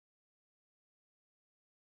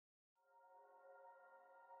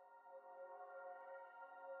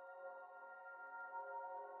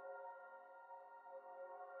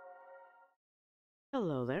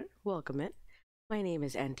Hello there, welcome in. My name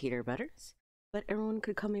is Antieter Butters, but everyone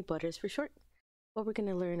could call me Butters for short. What we're going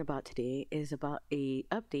to learn about today is about a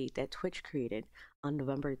update that Twitch created on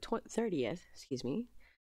November 30th,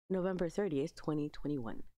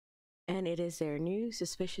 2021. And it is their new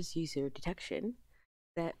suspicious user detection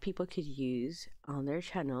that people could use on their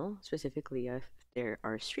channel, specifically if there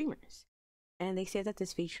are streamers. And they say that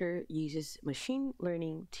this feature uses machine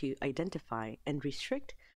learning to identify and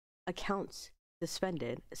restrict accounts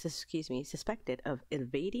suspected of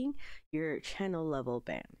invading your channel level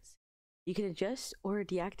bans. You can adjust or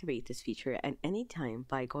deactivate this feature at any time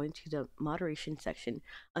by going to the moderation section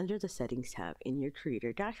under the settings tab in your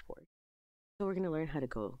creator dashboard. So we're going to learn how to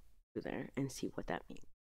go through there and see what that means.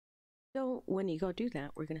 So when you go do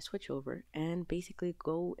that, we're going to switch over and basically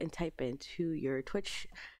go and type into your Twitch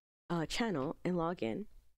channel and log in.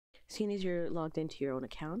 Seeing as you're logged into your own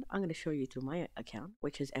account, I'm going to show you through my account,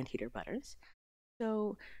 which is Antieter Butters.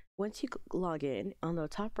 So once you log in, on the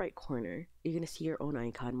top right corner, you're going to see your own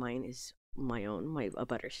icon. Mine is my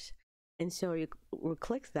Butters. And so you will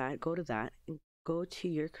click that, go to that, and go to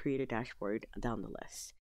your creator dashboard down the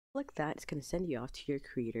list. Click that, it's going to send you off to your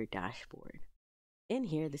creator dashboard. In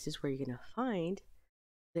here, this is where you're going to find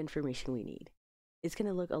the information we need. It's going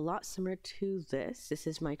to look a lot similar to this. This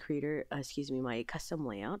is my my custom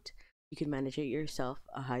layout. You can manage it yourself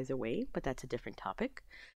either way, but that's a different topic.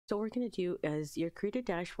 So what we're going to do is your creator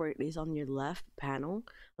dashboard is on your left panel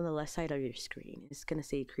on the left side of your screen. It's going to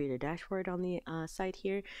say creator dashboard on the side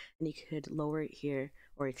here, and you could lower it here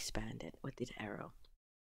or expand it with this arrow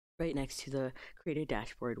right next to the creator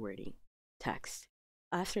dashboard wording text.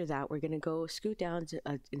 After that, we're going to go scoot down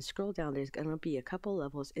and scroll down. There's going to be a couple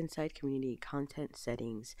levels inside community, content,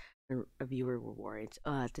 settings, and viewer rewards.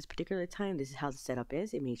 At this particular time, this is how the setup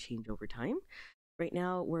is. It may change over time. Right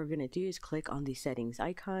now, what we're going to do is click on the settings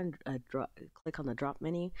icon, click on the drop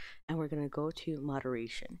menu, and we're going to go to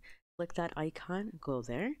moderation. Click that icon, go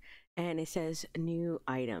there, and it says new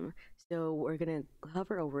item. So we're going to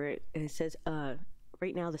hover over it, and it says,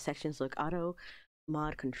 right now the sections look auto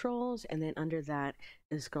mod controls, and then under that,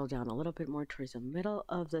 scroll down a little bit more towards the middle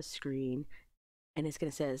of the screen, and it's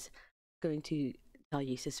going to tell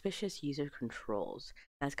you suspicious user controls.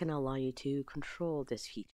 That's going to allow you to control this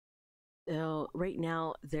feature. So right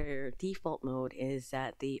now, their default mode is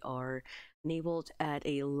that they are enabled at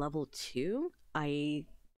a level 2. We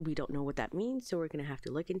don't know what that means, so we're going to have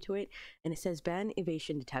to look into it. And it says Ban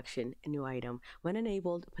Evasion detection, a new item. When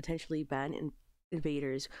enabled, potentially ban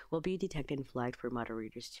invaders will be detected and flagged for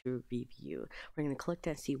moderators to review. We're going to click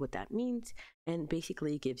that, see what that means, and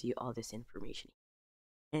basically it gives you all this information.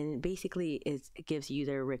 And basically it gives you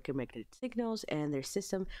their recommended signals, and their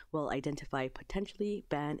system will identify potentially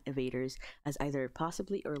banned invaders as either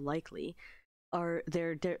possibly or likely.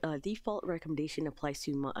 Their default recommendation applies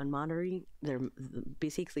to monitoring their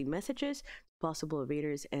basically messages, possible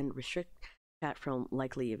invaders, and restrict chat from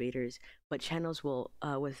likely invaders. But channels will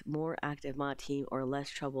with more active mod team or less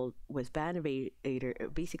trouble with banned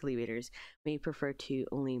invaders may prefer to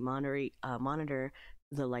only monitor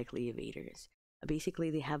the likely invaders. Basically,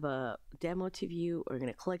 they have a demo to view. We're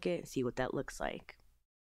going to click it and see what that looks like.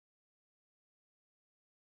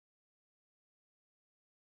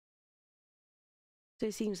 So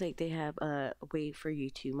it seems like they have a way for you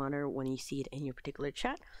to monitor when you see it in your particular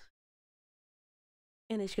chat.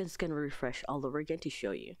 And it's just going to refresh all over again to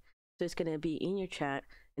show you. So it's going to be in your chat,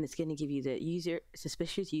 and it's going to give you the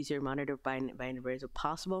suspicious user monitored by invaders if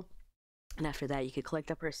possible. And after that, you could click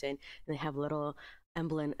the person, and they have a little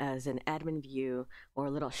emblem as an admin view or a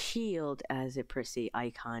little shield as a per se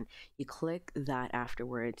icon. You click that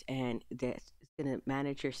afterwards, and that's going to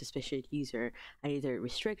manage your suspicious user. Either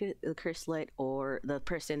restrict the curselet or the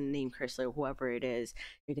person named curselet, whoever it is,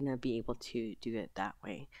 you're going to be able to do it that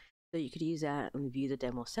way. So you could use that and view the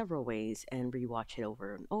demo several ways and rewatch it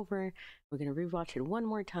over and over. We're going to rewatch it one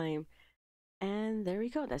more time, and there we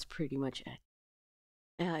go. That's pretty much it.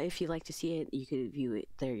 If you'd like to see it, you could view it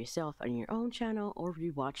there yourself on your own channel or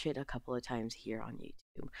rewatch it a couple of times here on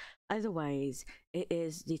YouTube. Otherwise,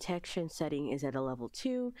 detection setting is at a level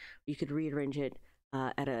 2. You could rearrange it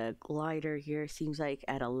at a glider here, seems like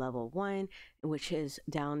at a level 1, which is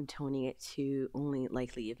down toning it to only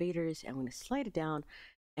likely invaders. I'm going to slide it down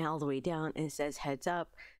and all the way down, and it says heads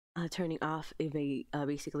up. Turning off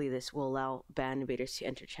basically this will allow banned invaders to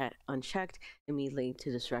enter chat unchecked, immediately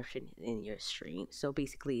to disruption in your stream. So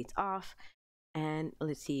basically it's off. And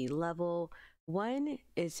let's see, level 1,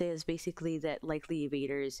 it says basically that likely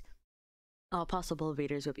invaders, all possible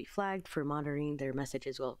invaders will be flagged for monitoring. Their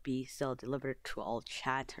messages will be still delivered to all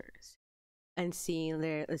chatters. And see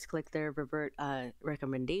there, let's click their revert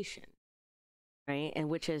recommendation. right? And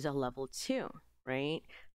which is a level 2, right?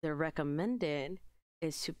 The recommended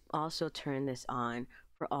is to also turn this on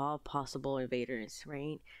for all possible invaders,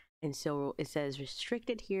 right? And so it says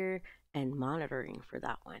restricted here and monitoring for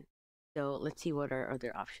that one. So let's see what our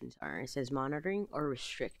other options are. It says monitoring or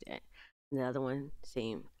restricted. And the other one,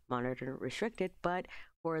 same, monitor restricted, but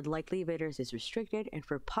for likely invaders is restricted, and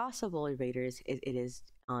for possible invaders, it is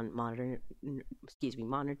on monitoring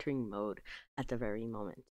mode at the very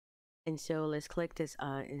moment. And so let's click this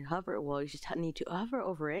and hover. Well, you just need to hover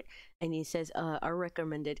over it, and it says our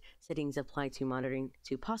recommended settings apply to monitoring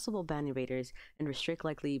to possible ban invaders and restrict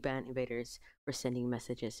likely ban invaders for sending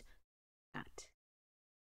messages at.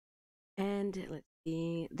 And let's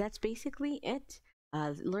see, that's basically it.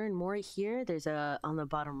 Learn more here. There's a on the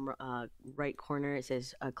bottom right corner. It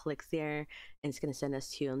says click there, and it's going to send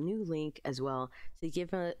us to a new link as well. So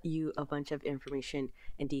give you a bunch of information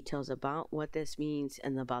and details about what this means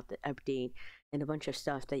and about the update and a bunch of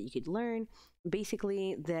stuff that you could learn.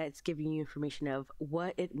 Basically, that's giving you information of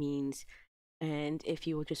what it means. And if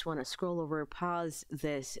you just want to scroll over, pause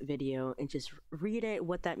this video and just read it,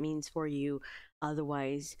 what that means for you.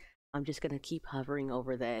 Otherwise, I'm just going to keep hovering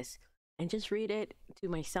over this and just read it to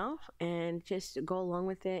myself and just go along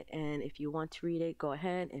with it. And if you want to read it, go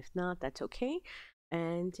ahead. If not, that's okay.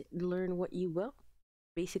 And learn what you will.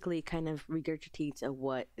 Basically, kind of regurgitates of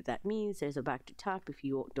what that means. There's a back to top if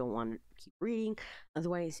you don't want to keep reading.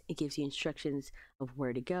 Otherwise, it gives you instructions of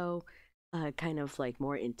where to go. Kind of like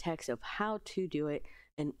more in text of how to do it,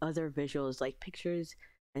 and other visuals like pictures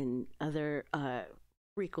and other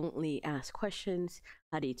frequently asked questions.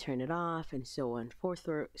 How do you turn it off, and so on, forth,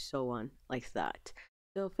 or so on, like that.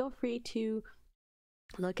 So feel free to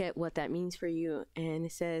look at what that means for you. And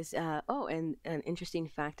it says, oh, and an interesting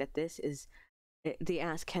fact that this is. They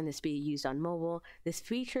ask, can this be used on mobile? This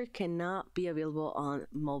feature cannot be available on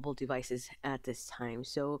mobile devices at this time.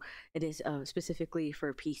 So it is specifically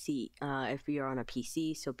for PC, if you're on a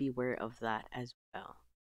PC, so beware of that as well.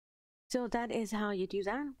 So that is how you do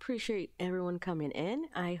that. Appreciate everyone coming in.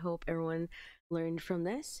 I hope everyone learned from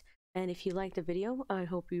this. And if you liked the video, I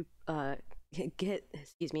hope you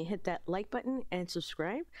hit that like button and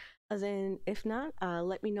subscribe. Then if not,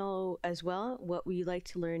 let me know as well what would you like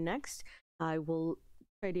to learn next. I will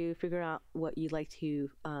try to figure out what you'd like to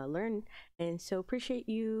learn. And so appreciate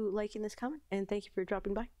you liking this comment, and thank you for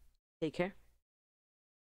dropping by. Take care.